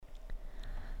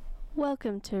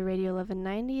Welcome to Radio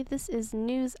 1190. This is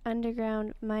News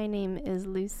Underground. My name is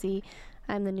Lucy.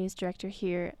 I'm the news director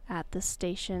here at the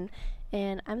station,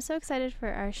 and I'm so excited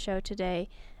for our show today.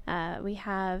 We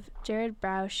have Jared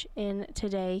Browsh in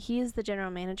today. He is the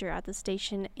general manager at the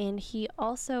station, and he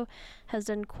also has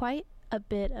done quite a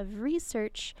bit of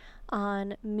research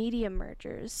on media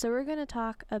mergers. So we're going to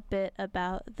talk a bit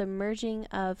about the merging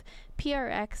of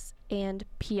PRX and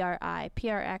PRI.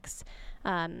 PRX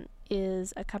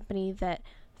is a company that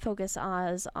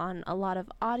focuses on a lot of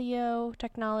audio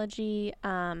technology.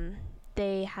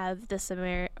 They have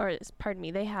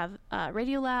they have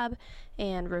Radiolab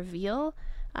and Reveal.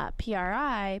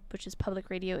 PRI, which is Public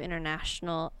Radio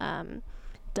International,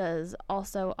 does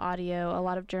also audio, a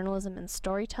lot of journalism and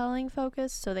storytelling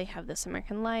focus. So they have This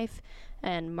American Life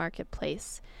and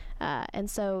Marketplace. And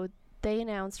so they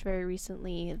announced very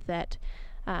recently that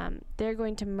they're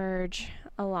going to merge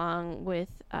along with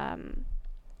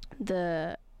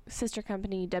the sister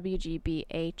company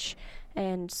WGBH.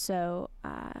 And so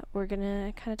we're going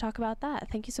to kind of talk about that.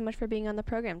 Thank you so much for being on the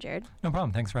program, Jared. No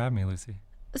problem. Thanks for having me, Lucy.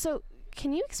 So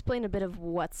can you explain a bit of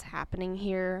what's happening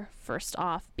here first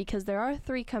off? Because there are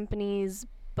three companies,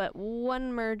 but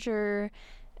one merger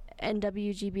and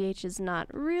WGBH is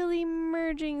not really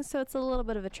merging, so it's a little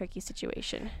bit of a tricky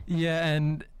situation. Yeah,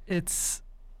 and it's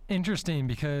interesting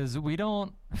because we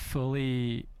don't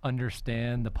fully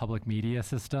understand the public media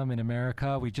system in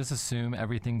America. We just assume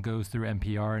everything goes through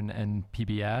NPR and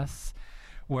PBS.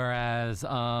 Whereas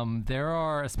there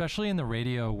are, especially in the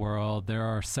radio world, there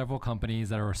are several companies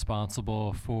that are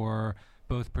responsible for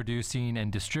both producing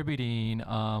and distributing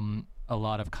a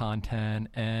lot of content.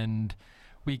 And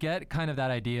we get kind of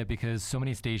that idea because so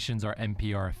many stations are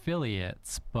NPR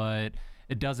affiliates, but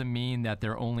it doesn't mean that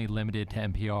they're only limited to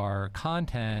NPR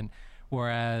content.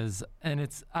 Whereas, and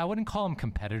I wouldn't call them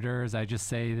competitors. I just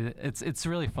say that it's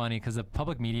really funny because the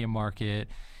public media market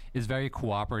is very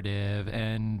cooperative,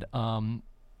 and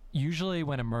usually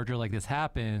when a merger like this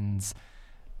happens,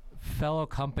 fellow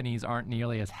companies aren't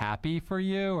nearly as happy for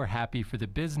you or happy for the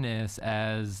business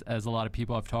as a lot of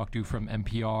people I've talked to from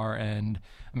NPR and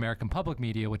American Public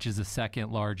Media, which is the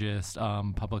second largest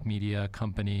public media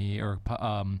company or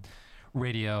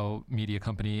radio media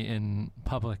company in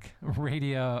public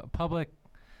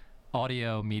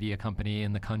audio media company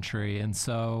in the country. And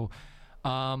so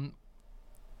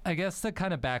I guess to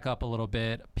kind of back up a little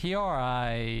bit,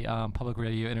 PRI, Public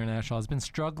Radio International, has been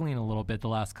struggling a little bit the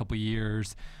last couple of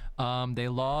years. They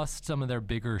lost some of their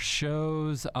bigger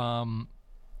shows. This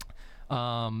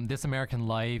American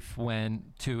Life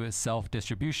went to a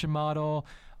self-distribution model,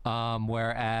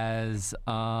 whereas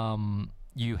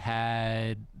you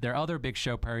had their other big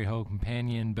show, Prairie Home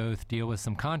Companion, both deal with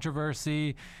some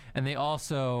controversy, and they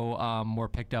also were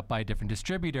picked up by a different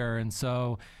distributor. And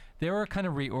so they were kind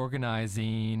of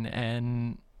reorganizing,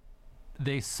 and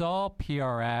they saw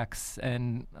PRX,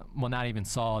 and well, not even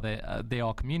saw, they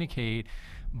all communicate,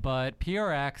 but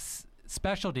PRX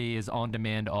specialty is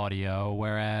on-demand audio,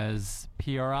 whereas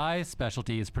PRI's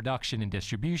specialty is production and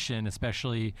distribution,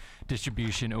 especially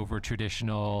distribution over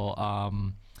traditional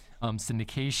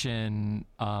syndication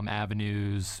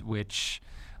avenues, which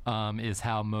is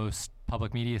how most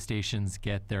public media stations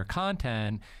get their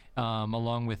content,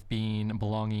 along with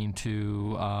belonging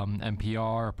to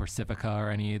NPR or Pacifica or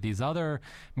any of these other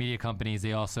media companies.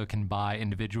 They also can buy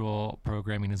individual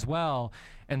programming as well.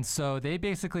 And so they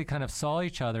basically kind of saw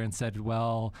each other and said,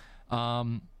 well,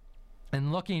 and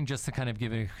looking just to kind of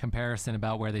give a comparison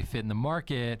about where they fit in the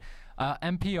market,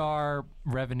 NPR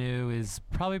revenue is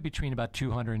probably between about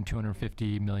 200 and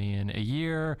 250 million a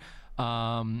year.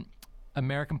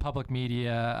 American Public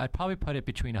Media, I'd probably put it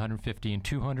between 150 and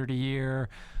 200 a year.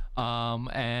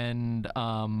 And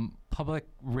Public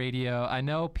Radio, I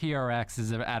know PRX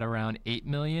is at around 8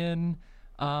 million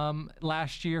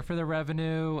last year for the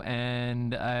revenue,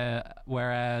 and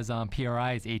whereas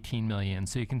PRI is 18 million.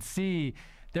 So you can see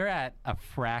they're at a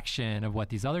fraction of what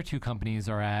these other two companies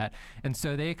are at. And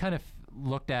so they kind of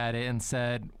looked at it and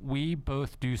said, we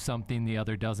both do something the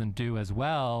other doesn't do as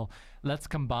well. Let's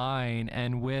combine.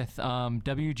 And with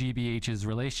WGBH's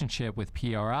relationship with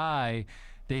PRI,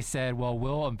 they said, well,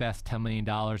 we'll invest $10 million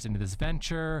into this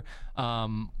venture.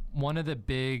 One of the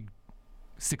big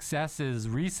successes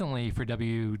recently for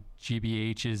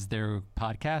WGBH is their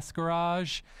podcast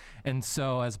garage. And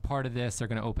so as part of this, they're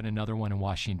going to open another one in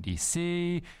Washington,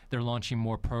 D.C. They're launching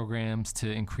more programs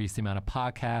to increase the amount of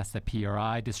podcasts that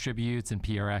PRI distributes and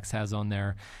PRX has on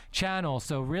their channel.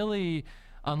 So really,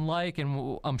 unlike,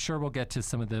 and I'm sure we'll get to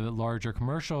some of the larger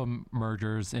commercial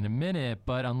mergers in a minute,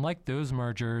 but unlike those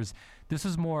mergers, this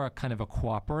is more a kind of a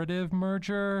cooperative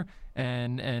merger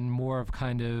and more of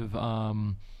kind of,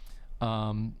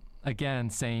 again,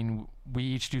 saying we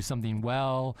each do something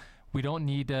well. We don't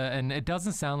need to, and it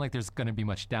doesn't sound like there's going to be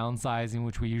much downsizing,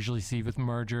 which we usually see with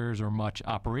mergers, or much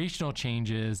operational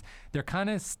changes. They're kind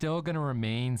of still going to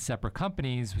remain separate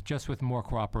companies, just with more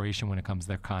cooperation when it comes to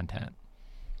their content.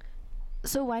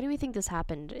 So why do we think this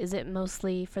happened? Is it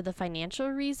mostly for the financial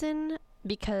reason?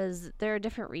 Because there are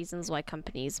different reasons why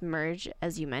companies merge,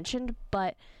 as you mentioned,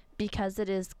 but because it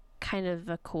is kind of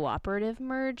a cooperative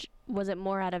merge, was it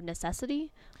more out of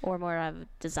necessity or more out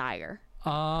of desire?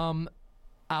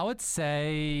 I would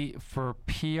say for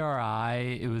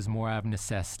PRI, it was more out of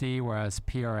necessity, whereas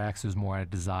PRX was more out of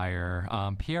desire.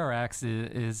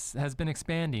 PRX has been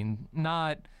expanding,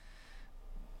 not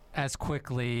as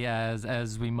quickly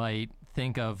as we might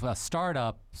think of a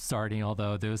startup starting,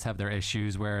 although those have their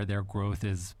issues where their growth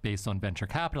is based on venture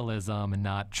capitalism and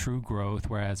not true growth,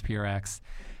 whereas PRX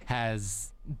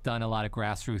has done a lot of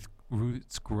grassroots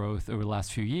growth over the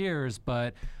last few years.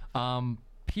 But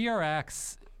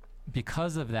PRX,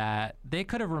 because of that, they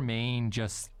could have remained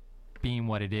just being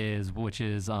what it is, which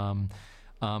is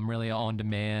really an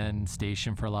on-demand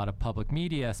station for a lot of public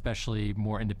media, especially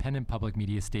more independent public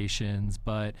media stations.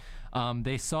 But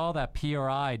they saw that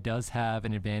PRI does have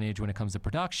an advantage when it comes to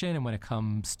production and when it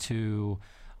comes to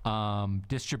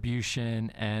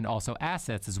distribution and also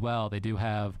assets as well. They do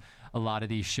have a lot of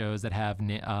these shows that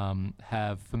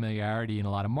have familiarity in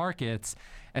a lot of markets.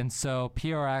 And so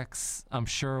PRX, I'm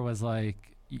sure, was like,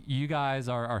 you guys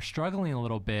are struggling a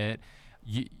little bit,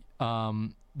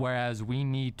 whereas we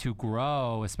need to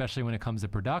grow, especially when it comes to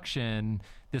production.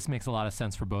 This makes a lot of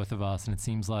sense for both of us, and it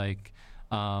seems like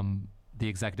the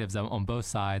executives on both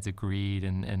sides agreed,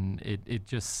 and it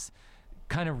just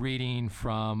kind of reading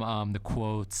from the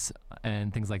quotes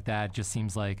and things like that just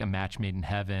seems like a match made in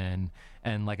heaven.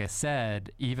 And like I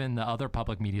said, even the other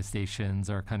public media stations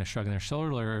are kind of shrugging their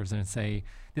shoulders and say,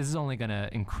 this is only going to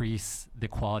increase the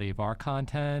quality of our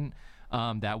content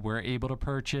that we're able to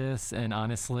purchase. And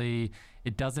honestly,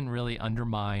 it doesn't really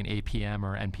undermine APM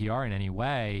or NPR in any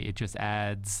way. It just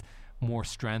adds more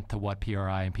strength to what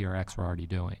PRI and PRX were already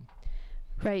doing.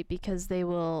 Right, because they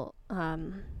will,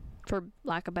 for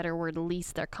lack of a better word,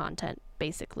 lease their content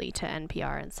basically to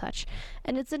NPR and such.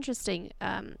 And it's interesting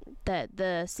that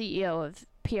the CEO of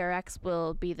PRX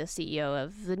will be the CEO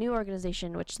of the new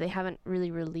organization, which they haven't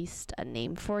really released a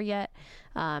name for yet,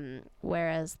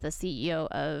 whereas the CEO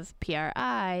of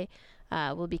PRI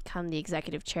will become the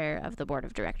executive chair of the board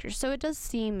of directors. So it does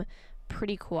seem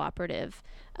pretty cooperative.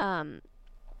 And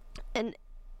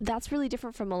that's really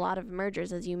different from a lot of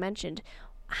mergers, as you mentioned.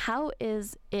 How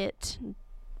is its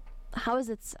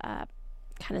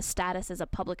kind of status as a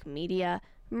public media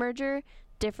merger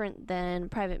different than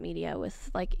private media with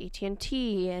like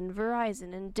AT&T and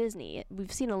Verizon and Disney?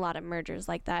 We've seen a lot of mergers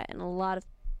like that, and a lot of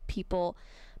people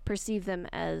perceive them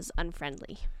as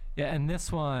unfriendly. Yeah, and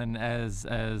this one, as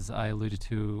I alluded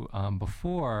to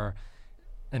before,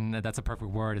 and that's a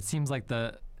perfect word, it seems like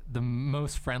the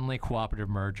most friendly cooperative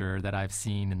merger that I've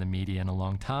seen in the media in a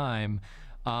long time,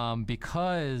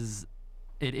 because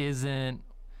it isn't,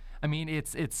 I mean,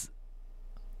 it's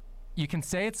you can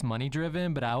say it's money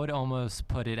driven, but I would almost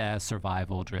put it as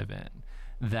survival driven,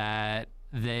 that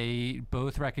they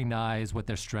both recognize what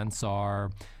their strengths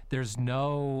are. There's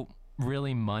no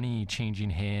really money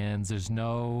changing hands. There's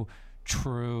no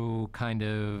true kind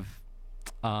of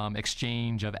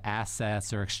exchange of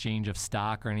assets or exchange of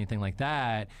stock or anything like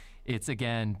that. It's,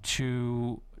 again,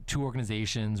 two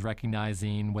organizations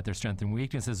recognizing what their strengths and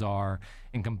weaknesses are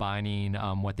and combining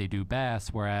what they do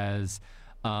best. Whereas,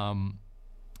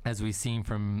 as we've seen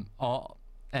from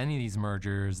any of these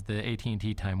mergers, the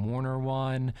AT&T Time Warner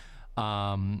one,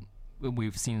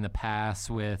 we've seen in the past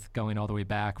with going all the way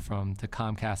back to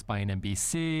Comcast buying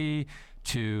NBC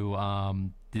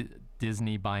to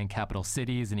Disney buying Capital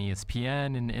Cities and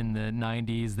ESPN in the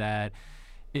 90s, that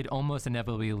it almost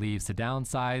inevitably leads to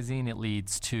downsizing. It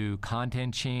leads to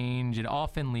content change. It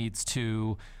often leads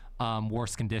to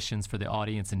worse conditions for the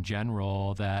audience in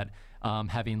general, that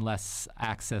having less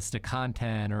access to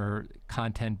content or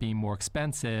content being more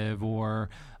expensive, or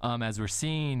as we're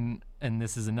seeing, and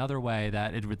this is another way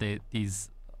that a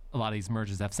lot of these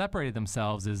mergers have separated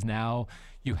themselves, is now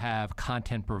you have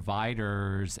content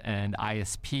providers and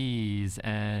ISPs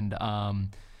and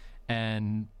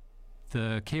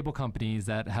the cable companies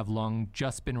that have long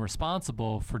just been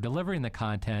responsible for delivering the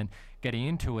content getting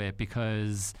into it,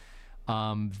 because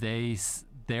they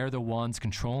they're the ones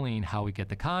controlling how we get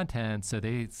the content. So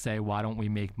they say, why don't we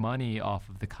make money off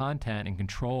of the content and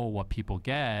control what people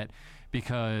get?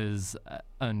 Because,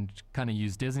 and kind of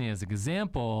use Disney as an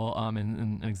example, and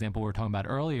an example we were talking about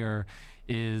earlier,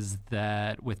 is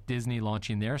that with Disney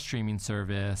launching their streaming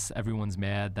service, everyone's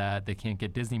mad that they can't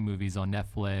get Disney movies on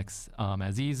Netflix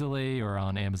as easily or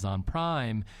on Amazon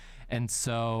Prime. And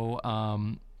so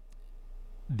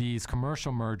these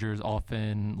commercial mergers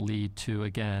often lead to,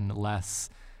 again, less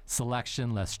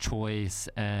selection, less choice,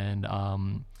 and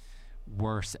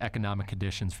worse economic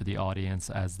conditions for the audience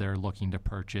as they're looking to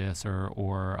purchase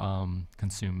or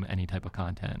consume any type of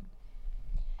content.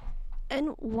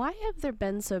 And why have there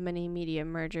been so many media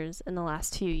mergers in the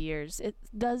last few years? It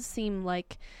does seem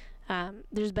like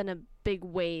there's been a big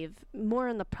wave, more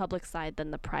on the public side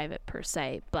than the private per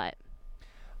se, but...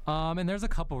 And there's a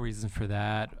couple reasons for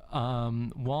that.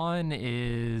 One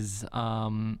is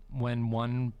when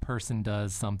one person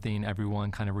does something,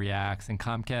 everyone kind of reacts. And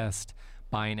Comcast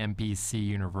buying NBC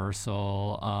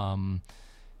Universal,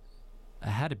 it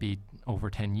had to be over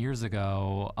 10 years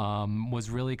ago, was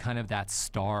really kind of that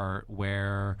start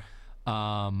where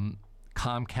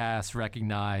Comcast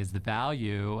recognized the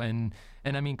value. And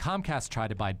I mean, Comcast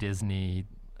tried to buy Disney,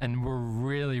 and we're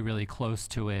really, really close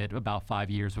to it about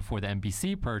 5 years before the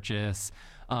NBC purchase,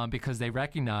 because they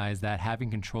recognize that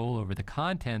having control over the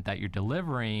content that you're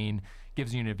delivering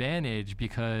gives you an advantage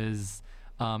because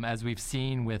as we've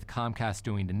seen with Comcast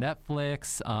doing to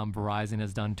Netflix, Verizon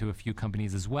has done to a few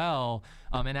companies as well.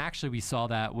 And actually we saw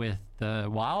that with the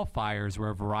wildfires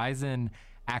where Verizon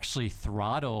actually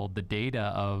throttled the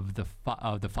data of the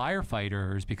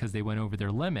firefighters because they went over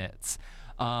their limits.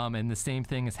 And the same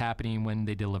thing is happening when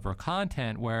they deliver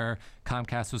content where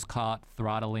Comcast was caught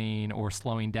throttling or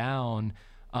slowing down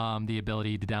the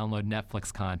ability to download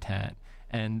Netflix content.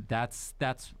 And that's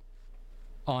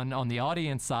on the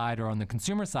audience side or on the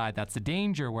consumer side, that's a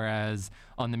danger, whereas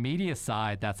on the media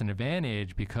side, that's an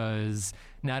advantage because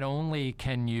not only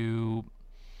can you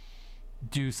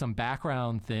do some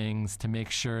background things to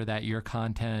make sure that your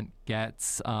content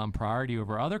gets priority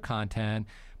over other content,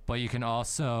 but you can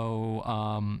also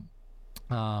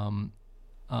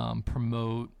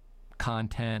promote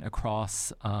content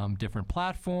across different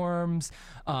platforms.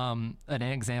 An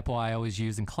example I always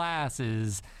use in class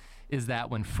is that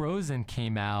when Frozen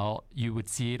came out, you would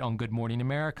see it on Good Morning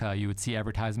America. You would see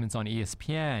advertisements on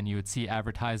ESPN. You would see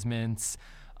advertisements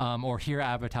or hear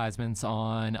advertisements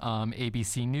on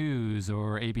ABC News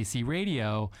or ABC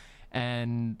Radio.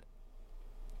 And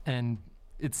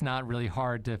it's not really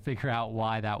hard to figure out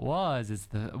why that was. It's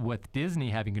with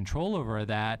Disney having control over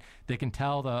that, they can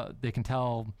tell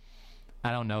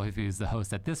I don't know if he was the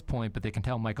host at this point, but they can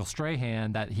tell Michael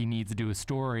Strahan that he needs to do a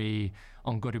story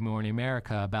on Good Morning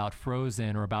America about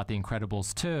Frozen or about The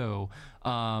Incredibles 2.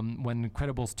 When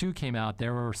Incredibles 2 came out, they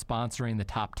were sponsoring the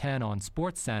top 10 on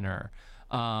SportsCenter,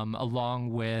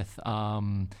 along with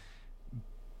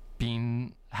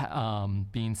being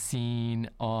seen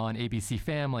on ABC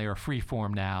Family or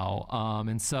Freeform now.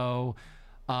 And so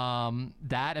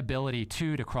that ability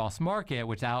to cross market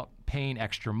without paying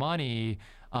extra money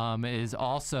is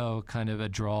also kind of a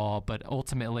draw, but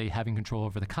ultimately having control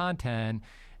over the content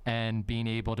and being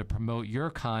able to promote your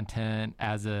content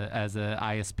as a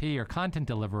ISP or content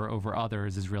deliverer over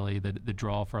others is really the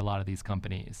draw for a lot of these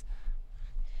companies.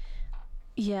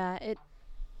 Yeah, it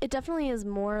definitely is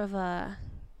more of a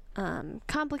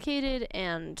complicated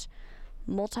and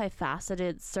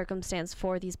multifaceted circumstance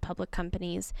for these public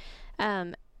companies.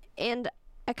 And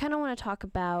I kind of want to talk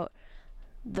about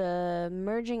the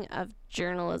merging of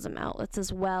journalism outlets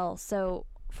as well. So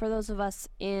for those of us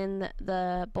in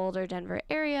the Boulder, Denver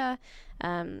area,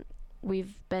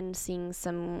 we've been seeing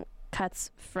some cuts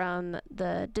from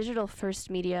the Digital First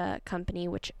Media company,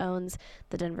 which owns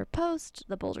the Denver Post,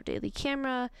 the Boulder Daily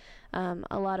Camera,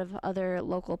 a lot of other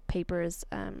local papers.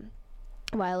 A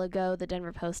while ago, the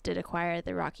Denver Post did acquire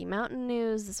the Rocky Mountain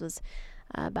News. This was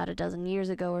about a dozen years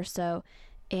ago or so.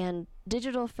 And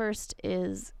Digital First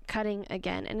is cutting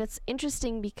again. And it's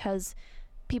interesting because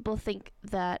people think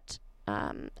that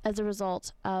as a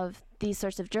result of these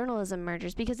sorts of journalism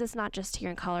mergers, because it's not just here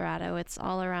in Colorado, it's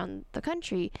all around the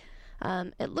country,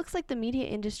 it looks like the media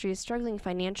industry is struggling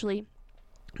financially.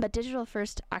 But Digital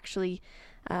First actually,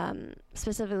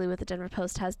 specifically with the Denver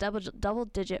Post, has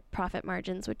double-digit profit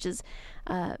margins, which is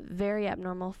very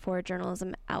abnormal for a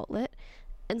journalism outlet.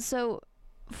 And so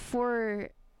for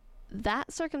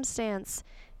that circumstance,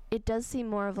 it does seem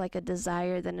more of like a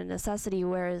desire than a necessity,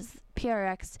 whereas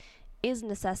PRX is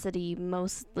necessity,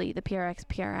 mostly the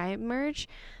PRX-PRI merge.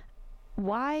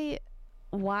 Why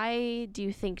do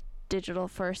you think Digital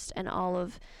First and all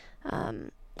of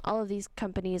all of these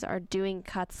companies are doing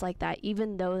cuts like that,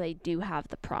 even though they do have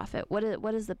the profit? What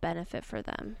is the benefit for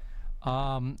them?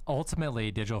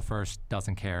 Ultimately, Digital First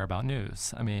doesn't care about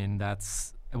news. I mean,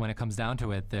 that's when it comes down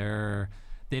to it.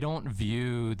 They don't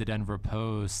view the Denver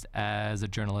Post as a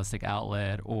journalistic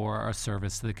outlet or a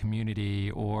service to the community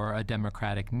or a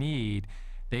democratic need.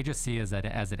 They just see it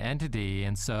as an entity.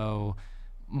 And so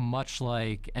much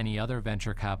like any other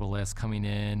venture capitalist coming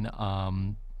in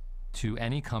to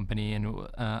any company,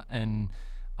 and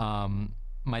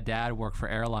my dad worked for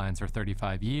airlines for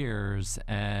 35 years,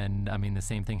 and I mean, the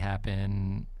same thing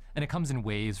happened, and it comes in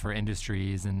waves for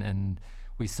industries, and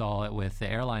we saw it with the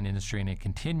airline industry, and it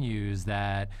continues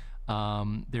that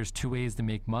there's two ways to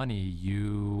make money.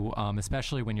 You,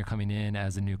 especially when you're coming in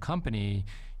as a new company,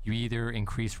 you either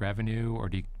increase revenue or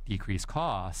decrease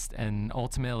cost. And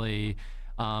ultimately,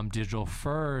 Digital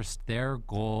First, their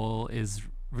goal is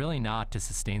really not to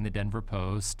sustain the Denver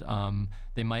Post.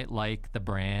 They might like the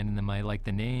brand and they might like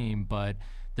the name, but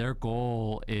their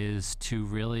goal is to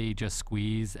really just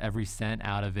squeeze every cent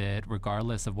out of it,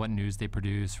 regardless of what news they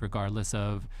produce, regardless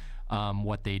of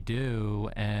what they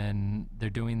do. And they're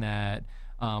doing that,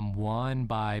 one,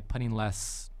 by putting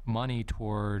less money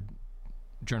toward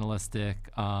journalistic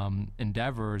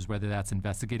endeavors, whether that's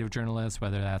investigative journalists,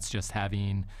 whether that's just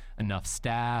having enough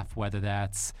staff, whether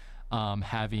that's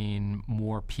having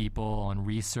more people on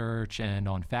research and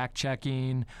on fact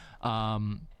checking.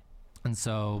 And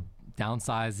so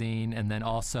downsizing, and then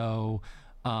also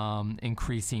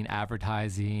increasing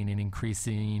advertising and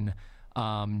increasing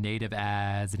native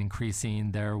ads and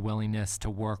increasing their willingness to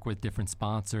work with different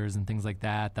sponsors and things like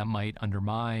that might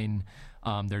undermine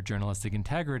their journalistic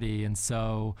integrity. And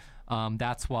so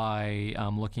that's why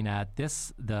looking at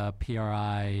the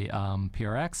PRI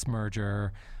PRX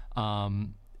merger,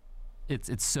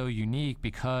 it's so unique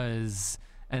because,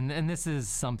 and this is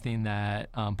something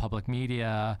that public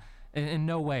media in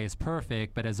no way is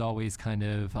perfect, but has always kind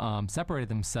of separated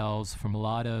themselves from a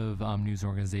lot of news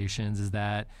organizations, is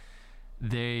that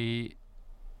they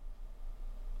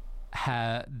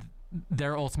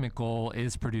their ultimate goal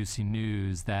is producing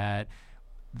news. That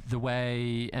the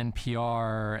way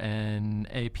NPR and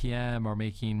APM are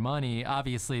making money,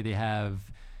 obviously they have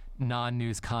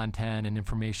non-news content and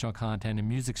informational content and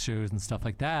music shows and stuff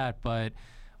like that, but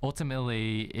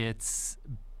ultimately it's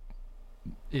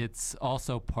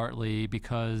also partly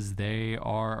because they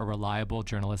are a reliable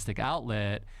journalistic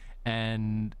outlet.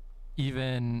 And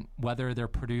even whether they're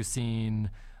producing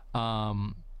I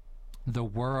got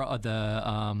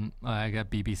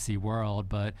BBC World,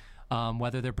 but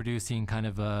whether they're producing kind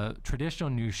of a traditional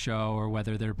news show or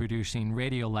whether they're producing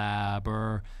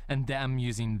Radiolab, and them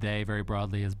using they very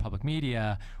broadly as public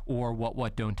media, or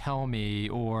What Don't Tell Me,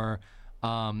 or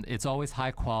it's always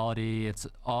high quality. It's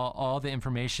all the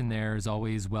information there is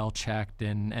always well checked,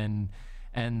 and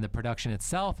the production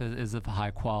itself is of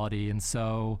high quality. And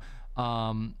so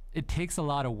it takes a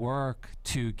lot of work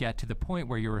to get to the point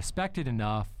where you're respected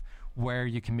enough where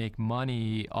you can make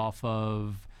money off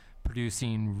of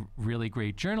producing really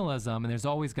great journalism. And there's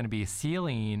always going to be a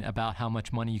ceiling about how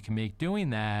much money you can make doing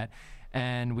that.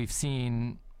 And we've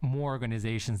seen more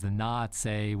organizations than not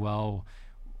say, well,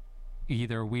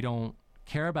 either we don't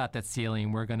care about that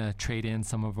ceiling, we're going to trade in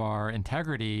some of our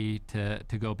integrity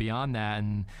to go beyond that.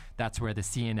 And that's where the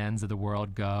CNNs of the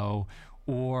world go.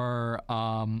 Or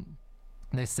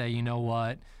they say, you know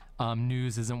what,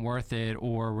 news isn't worth it,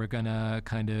 or we're going to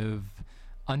kind of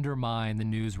undermine the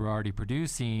news we're already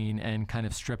producing and kind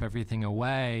of strip everything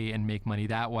away and make money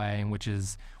that way, and which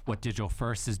is what Digital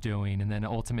First is doing. And then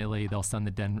ultimately they'll sell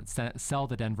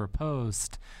the Denver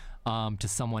Post to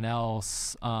someone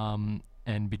else,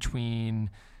 and between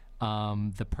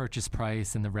the purchase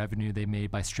price and the revenue they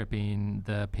made by stripping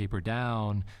the paper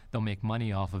down, they'll make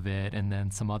money off of it. And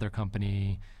then some other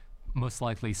company, most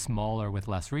likely smaller with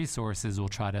less resources, will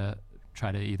try to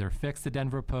either fix the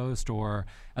Denver Post, or,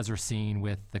 as we're seeing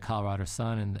with the Colorado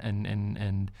Sun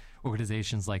and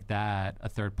organizations like that, a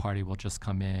third party will just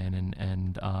come in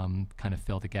and kind of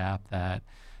fill the gap that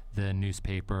the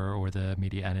newspaper or the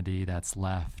media entity that's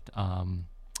left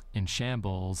in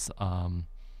shambles,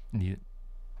 they're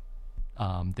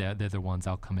the ones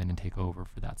that'll come in and take over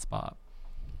for that spot.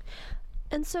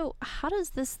 And so how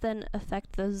does this then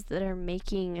affect those that are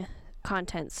making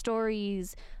content,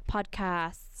 stories,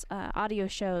 podcasts, audio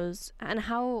shows, and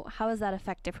how does that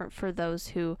affect different for those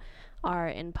who are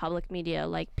in public media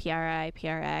like PRI,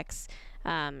 PRX,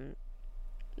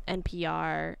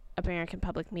 NPR, American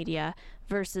Public Media,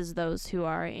 versus those who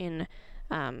are in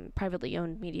privately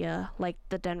owned media like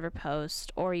the Denver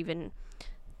Post, or even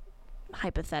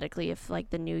hypothetically if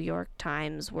like the New York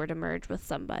Times were to merge with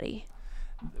somebody?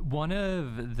 One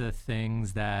of the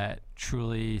things that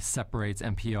truly separates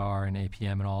NPR and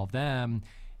APM and all of them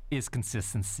is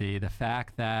consistency. The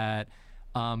fact that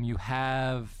you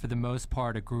have, for the most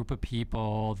part, a group of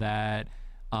people that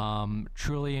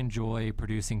truly enjoy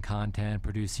producing content,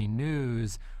 producing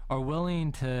news, are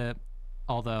willing to,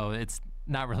 although it's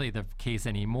not really the case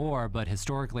anymore, but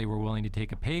historically we're willing to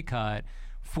take a pay cut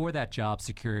for that job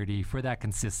security, for that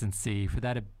consistency, for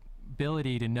that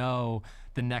ability to know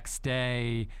the next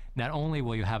day not only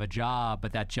will you have a job,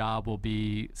 but that job will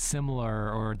be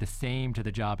similar or the same to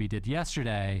the job you did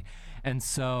yesterday. And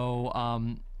so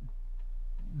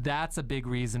that's a big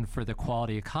reason for the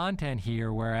quality of content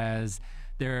here, whereas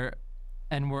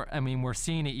we're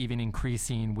seeing it even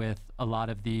increasing with a lot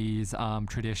of these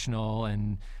traditional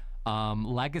and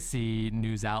legacy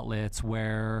news outlets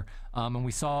where, and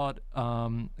we saw it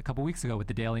a couple weeks ago with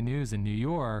the Daily News in New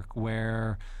York,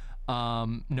 where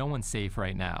no one's safe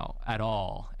right now at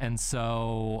all. And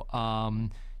so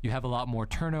you have a lot more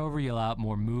turnover, you have a lot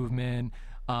more movement,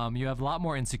 you have a lot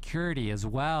more insecurity as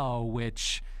well,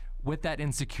 which with that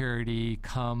insecurity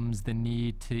comes the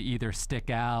need to either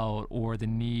stick out or the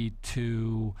need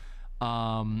to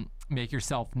make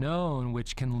yourself known,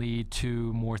 which can lead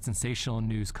to more sensational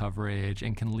news coverage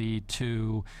and can lead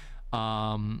to,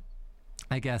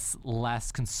 I guess,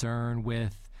 less concern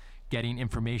with getting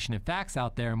information and facts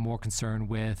out there, and more concerned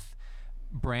with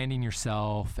branding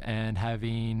yourself and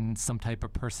having some type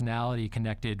of personality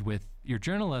connected with your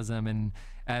journalism. And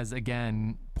as,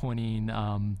 again, pointing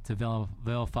to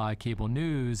vilify cable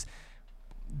news,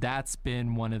 that's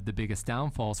been one of the biggest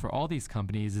downfalls for all these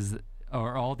companies,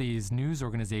 or all these news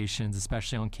organizations,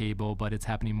 especially on cable, but it's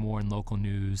happening more in local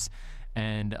news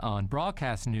and on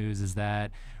broadcast news, is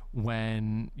that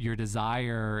when your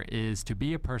desire is to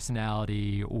be a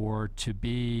personality or to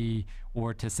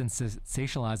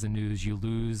sensationalize the news, you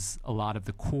lose a lot of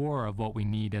the core of what we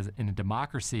need in a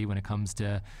democracy when it comes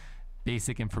to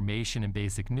basic information and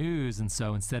basic news. And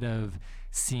so instead of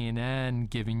CNN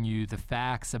giving you the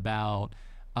facts about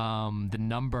the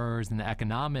numbers and the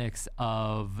economics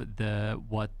of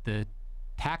what the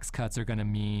tax cuts are going to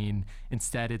mean,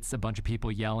 instead it's a bunch of people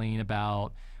yelling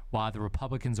about why the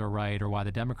Republicans are right or why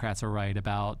the Democrats are right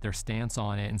about their stance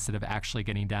on it, instead of actually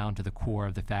getting down to the core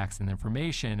of the facts and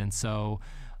information. And so,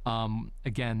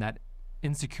 again, that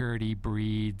insecurity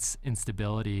breeds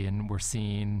instability, and we're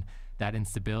seeing that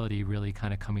instability really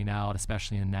kind of coming out,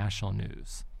 especially in national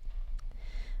news.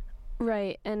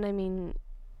 Right, and I mean,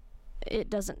 it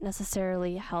doesn't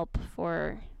necessarily help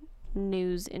for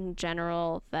news in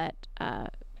general that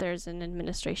there's an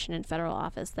administration in federal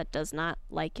office that does not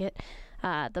like it.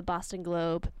 The Boston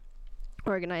Globe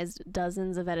organized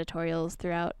dozens of editorials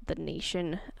throughout the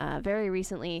nation very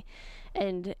recently,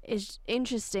 and it's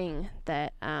interesting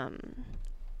that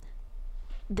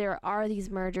there are these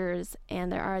mergers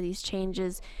and there are these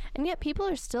changes, and yet people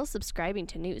are still subscribing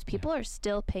to news. People are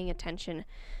still paying attention,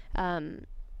 and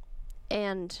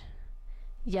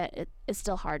yet it's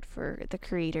still hard for the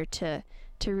creator to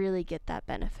really get that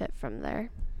benefit from there.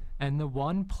 And the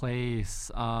one place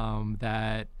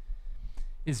that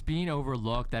is being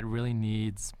overlooked that really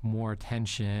needs more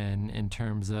attention in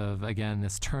terms of, again,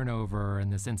 this turnover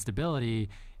and this instability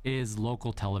is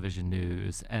local television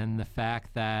news. And the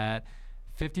fact that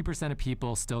 50% of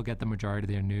people still get the majority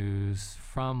of their news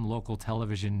from local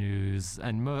television news,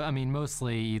 and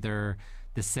mostly either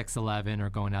the 6-11 or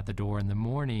going out the door in the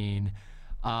morning.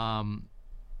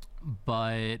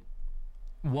 But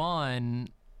one,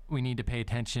 we need to pay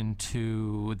attention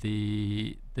to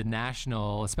the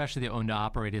national, especially the owned and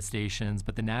operated stations,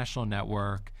 but the national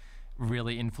network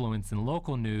really influencing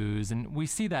local news. And we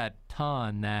see that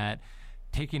ton, that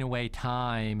taking away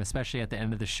time, especially at the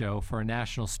end of the show, for a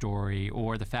national story,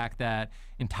 or the fact that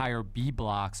entire B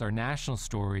blocks are national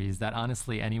stories that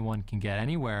honestly anyone can get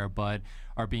anywhere, but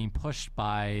are being pushed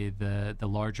by the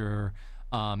larger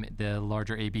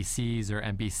ABCs or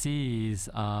NBCs.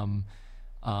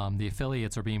 The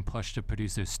affiliates are being pushed to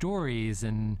produce those stories.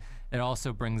 And it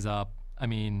also brings up,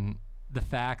 the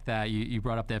fact that you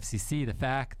brought up the FCC, the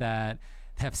fact that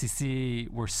the FCC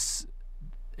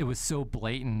it was so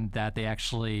blatant that they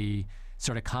actually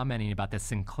started commenting about the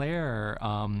Sinclair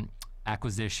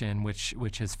acquisition,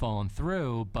 which has fallen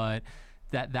through, but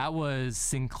that was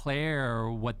Sinclair.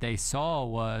 What they saw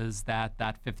was that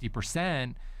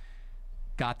 50%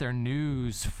 got their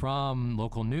news from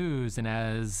local news,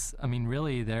 and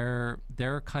really they're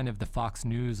kind of the Fox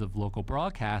News of local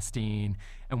broadcasting.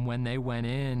 And when they went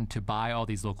in to buy all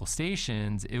these local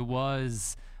stations, it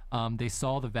was they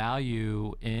saw the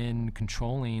value in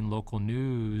controlling local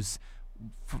news,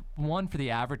 for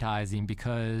the advertising,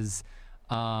 because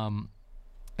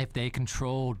if they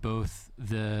controlled both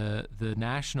the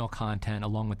national content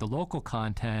along with the local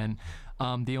content,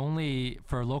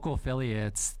 for local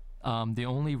affiliates, the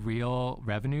only real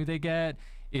revenue they get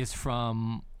is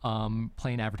from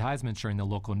playing advertisements during the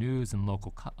local news and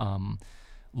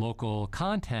local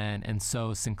content. And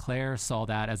so Sinclair saw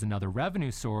that as another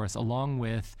revenue source, along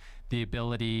with the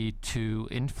ability to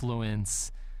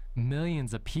influence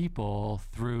millions of people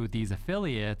through these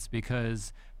affiliates,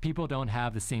 because people don't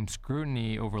have the same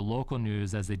scrutiny over local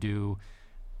news as they do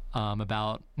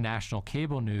about national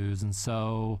cable news. And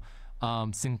so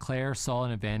Sinclair saw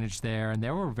an advantage there, and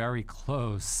they were very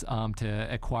close to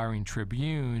acquiring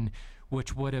Tribune,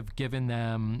 which would have given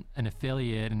them an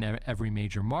affiliate in every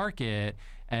major market.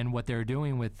 And what they're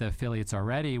doing with the affiliates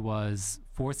already was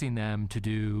forcing them to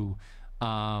do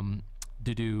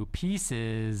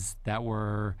pieces that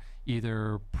were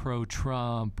either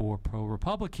pro-Trump or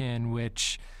pro-Republican,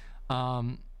 which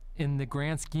in the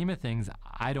grand scheme of things,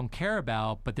 I don't care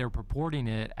about, but they're purporting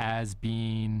it as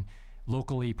being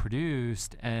locally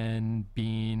produced and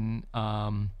being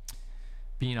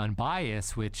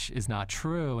unbiased, which is not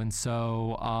true. And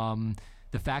so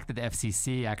the fact that the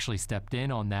FCC actually stepped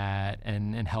in on that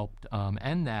and helped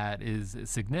end that is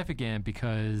significant,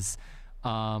 because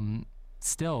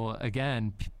still,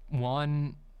 again,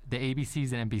 one, the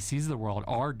ABCs and NBCs of the world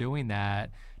are doing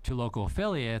that to local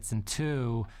affiliates, and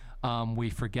two, we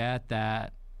forget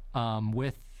that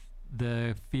with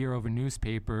the fear over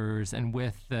newspapers and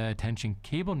with the attention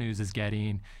cable news is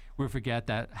getting, we forget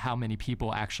that how many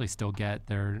people actually still get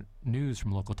their news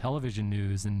from local television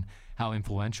news, and how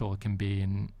influential it can be,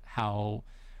 and how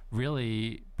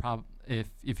really,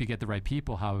 if you get the right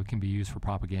people, how it can be used for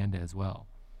propaganda as well.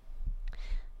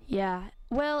 Yeah.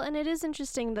 Well, and it is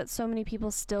interesting that so many people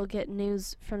still get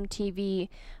news from TV,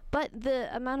 but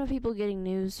the amount of people getting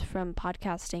news from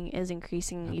podcasting is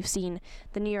increasing. You've seen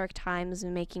the New York Times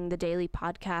making the daily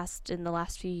podcast in the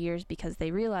last few years because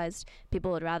they realized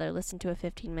people would rather listen to a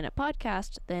 15-minute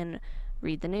podcast than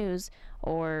read the news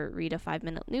or read a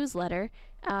 5-minute newsletter.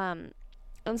 And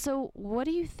so what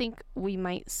do you think we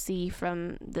might see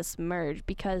from this merge?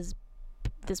 Because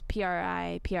this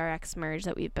PRX merge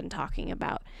that we've been talking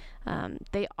about,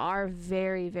 they are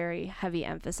very, very heavy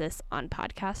emphasis on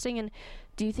podcasting. And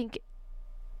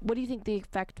what do you think the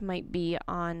effect might be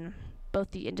on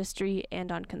both the industry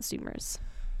and on consumers?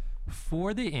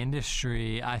 For the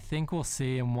industry, I think we'll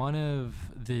see, and one of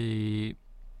the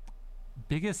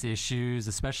biggest issues,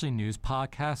 especially news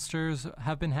podcasters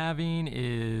have been having,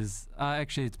 is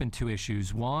actually it's been two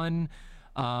issues. One,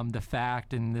 the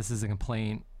fact, and this is a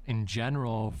complaint in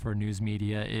general for news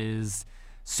media, is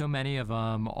so many of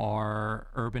them are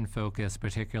urban focused,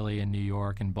 particularly in New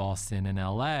York and Boston and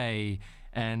LA.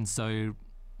 And so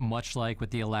much like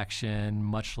with the election,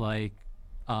 much like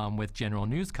with general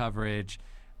news coverage,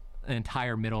 the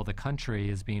entire middle of the country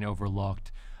is being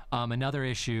overlooked. Another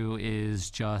issue is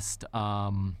just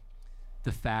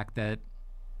the fact that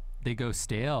they go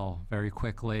stale very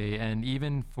quickly. And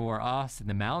even for us in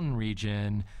the mountain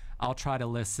region, I'll try to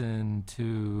listen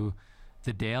to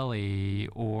The Daily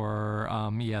or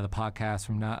the podcast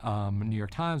from New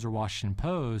York Times or Washington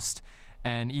Post,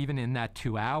 and even in that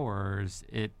 2 hours,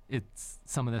 it's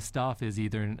some of the stuff is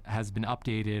either has been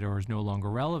updated or is no longer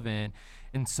relevant.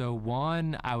 And so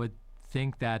one, I would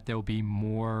think that there'll be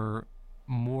more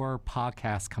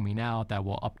podcasts coming out that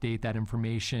will update that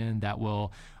information, that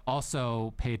will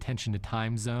also pay attention to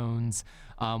time zones.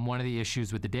 One of the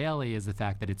issues with The Daily is the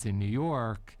fact that it's in New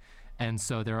York. And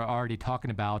so they're already talking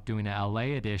about doing an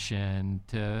LA edition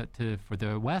for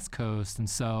the West Coast. And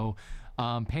so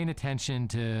paying attention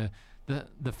to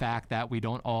the fact that we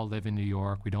don't all live in New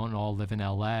York, we don't all live in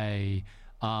LA,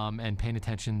 and paying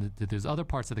attention to those other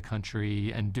parts of the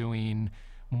country and doing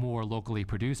more locally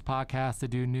produced podcasts to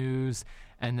do news.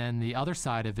 And then the other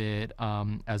side of it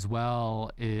as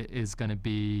well is going to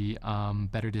be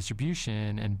better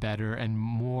distribution and better and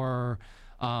more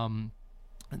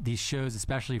these shows,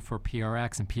 especially for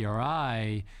PRX and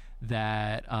PRI,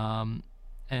 that,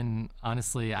 and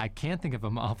honestly, I can't think of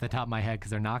them off the top of my head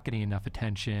because they're not getting enough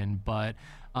attention, but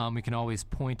we can always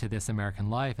point to This American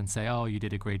Life and say, oh, you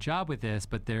did a great job with this,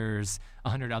 but there's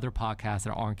 100 other podcasts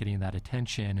that aren't getting that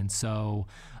attention. And so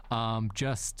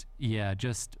just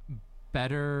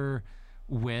better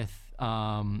with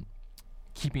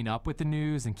keeping up with the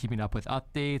news and keeping up with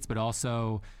updates, but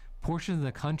also portions of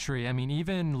the country. I mean,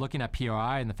 even looking at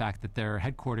PRI and the fact that they're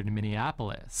headquartered in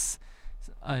Minneapolis,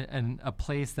 and a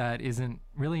place that isn't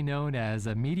really known as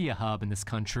a media hub in this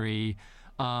country,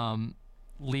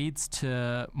 leads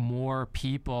to more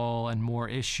people and more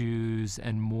issues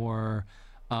and more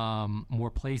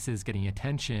more places getting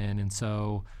attention. And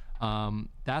so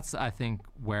that's, I think,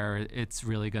 where it's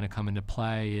really going to come into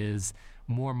play is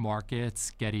more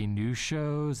markets getting news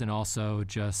shows and also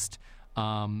just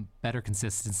better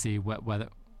consistency whether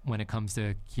when it comes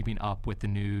to keeping up with the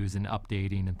news and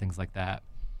updating and things like that.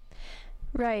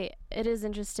 Right. It is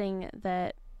interesting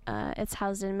that it's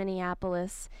housed in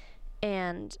Minneapolis,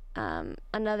 and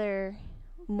another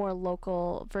more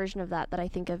local version of that I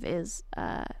think of is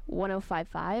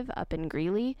 1055 up in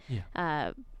Greeley.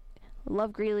 Yeah.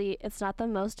 Love Greeley. It's not the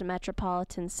most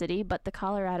metropolitan city, but the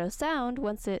Colorado Sound,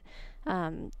 once it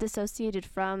dissociated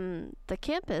from the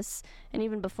campus, and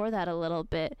even before that a little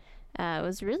bit,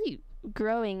 was really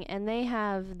growing. And they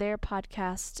have their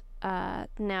podcast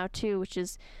now too, which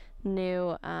is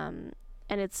new, and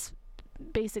it's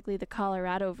basically the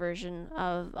Colorado version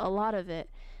of a lot of it.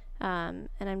 And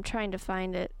I'm trying to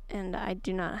find it, and I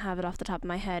do not have it off the top of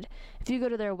my head. If you go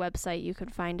to their website, you can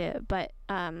find it. But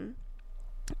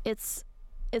it's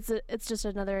just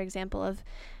another example of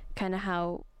kind of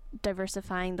how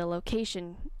diversifying the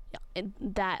location,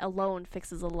 that alone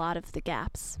fixes a lot of the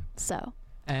gaps. So.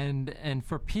 And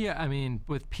for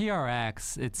with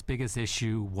PRX, its biggest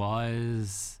issue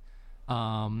was,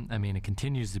 it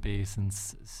continues to be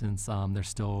since they're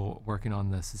still working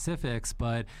on the specifics,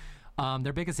 but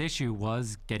their biggest issue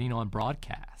was getting on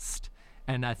broadcast.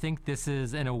 And I think this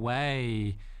is, in a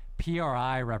way,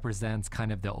 PRI represents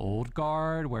kind of the old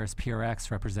guard, whereas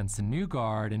PRX represents the new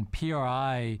guard. And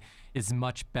PRI is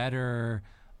much better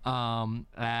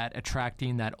at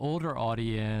attracting that older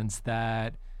audience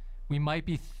that we might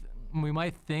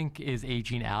think is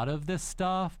aging out of this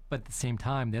stuff, but at the same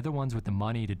time, they're the ones with the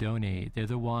money to donate. They're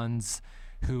the ones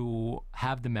who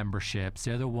have the memberships.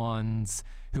 They're the ones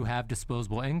who have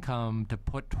disposable income to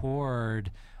put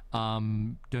toward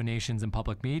donations in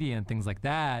public media and things like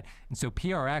that. And so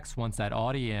PRX wants that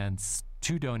audience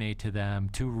to donate to them,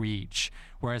 to reach,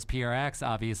 whereas PRX,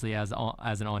 obviously, as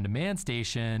an on-demand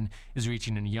station, is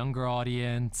reaching a younger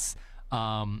audience.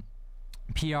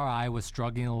 PRI was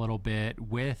struggling a little bit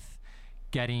with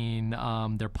getting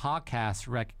their podcast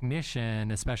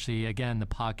recognition, especially, again, the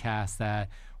podcasts that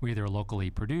were either locally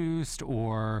produced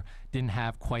or didn't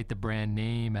have quite the brand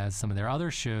name as some of their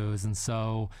other shows. And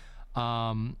so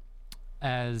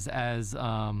as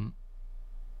some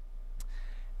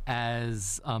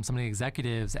of the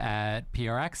executives at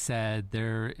PRX said,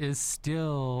 there is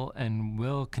still and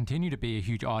will continue to be a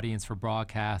huge audience for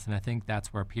broadcast, and I think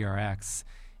that's where PRX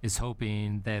is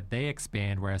hoping that they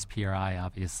expand, whereas PRI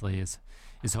obviously is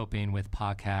hoping with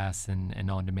podcasts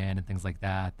and on-demand and things like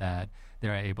that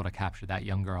they're able to capture that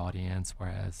younger audience,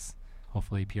 whereas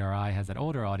hopefully PRI has that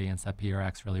older audience that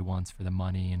PRX really wants for the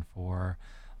money and for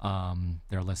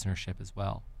their listenership as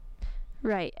well.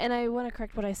 Right, and I want to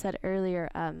correct what I said earlier.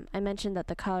 I mentioned that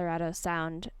the Colorado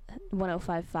Sound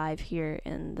 1055 here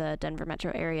in the Denver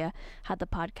metro area had the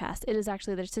podcast. It is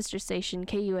actually their sister station,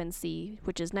 KUNC,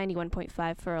 which is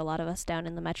 91.5 for a lot of us down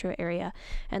in the metro area.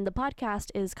 And the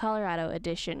podcast is Colorado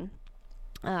Edition.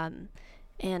 And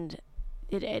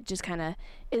it just kind of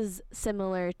is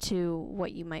similar to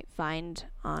what you might find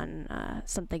on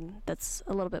something that's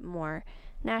a little bit more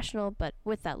national, but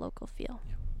with that local feel.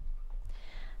 Yeah.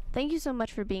 Thank you so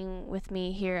much for being with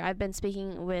me here. I've been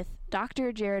speaking with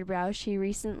Dr. Jared Browsh. He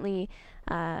recently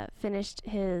finished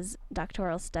his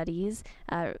doctoral studies.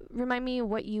 Remind me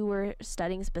what you were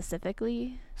studying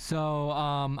specifically. So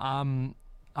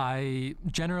I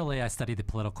study the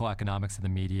political economics of the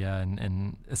media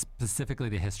and specifically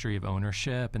the history of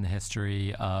ownership and the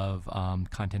history of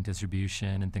content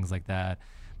distribution and things like that.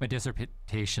 My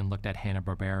dissertation looked at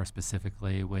Hanna-Barbera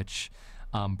specifically, which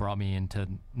brought me into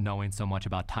knowing so much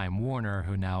about Time Warner,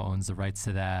 who now owns the rights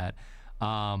to that.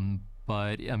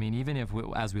 But even if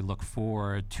as we look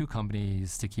forward, two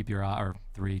companies to keep your eye, or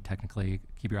three technically,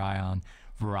 keep your eye on.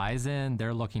 Verizon,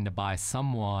 they're looking to buy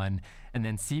someone, and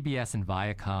then CBS and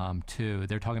Viacom too.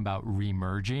 They're talking about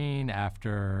remerging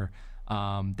after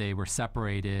they were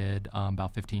separated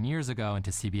about 15 years ago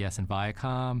into CBS and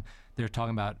Viacom. They're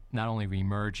talking about not only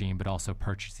remerging, but also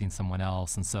purchasing someone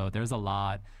else. And so there's a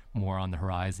lot more on the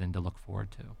horizon to look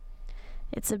forward to.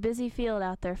 It's a busy field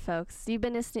out there, folks. You've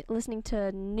been listening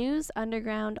to News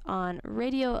Underground on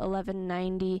Radio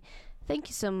 1190. Thank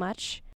you so much.